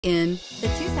In the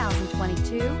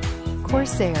 2022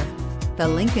 Corsair. The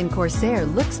Lincoln Corsair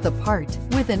looks the part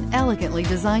with an elegantly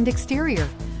designed exterior.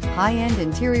 High-end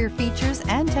interior features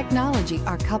and technology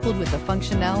are coupled with the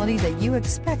functionality that you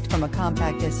expect from a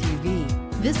compact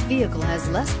SUV. This vehicle has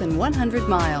less than 100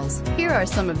 miles. Here are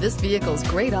some of this vehicle's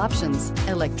great options: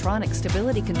 electronic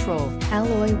stability control,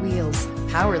 alloy wheels,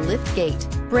 power liftgate,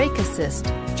 brake assist,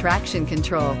 traction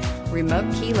control,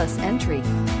 remote keyless entry,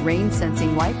 rain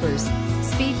sensing wipers,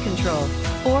 speed control,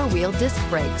 four-wheel disc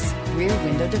brakes, rear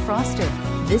window defroster.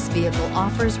 This vehicle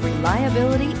offers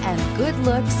reliability and good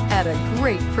looks at a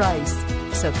great price.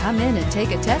 So come in and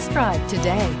take a test drive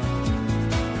today.